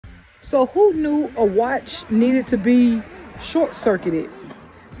So who knew a watch needed to be short-circuited?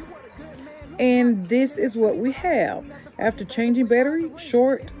 And this is what we have. After changing battery,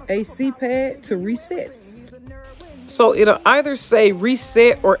 short AC pad to reset. So it'll either say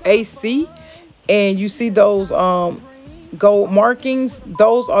reset or AC. And you see those gold markings.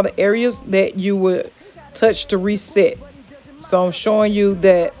 Those are the areas that you would touch to reset. So I'm showing you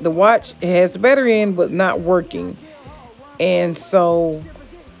that the watch, it has the battery in but not working. And so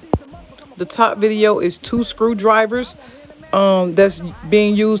the top video is 2 screwdrivers that's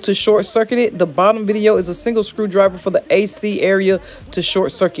being used to short circuit it. The bottom video is a single screwdriver for the AC area to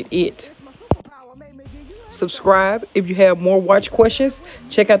short circuit it. Subscribe if you have more watch questions.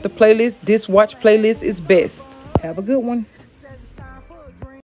 Check out the playlist. This watch playlist is best. Have a good one.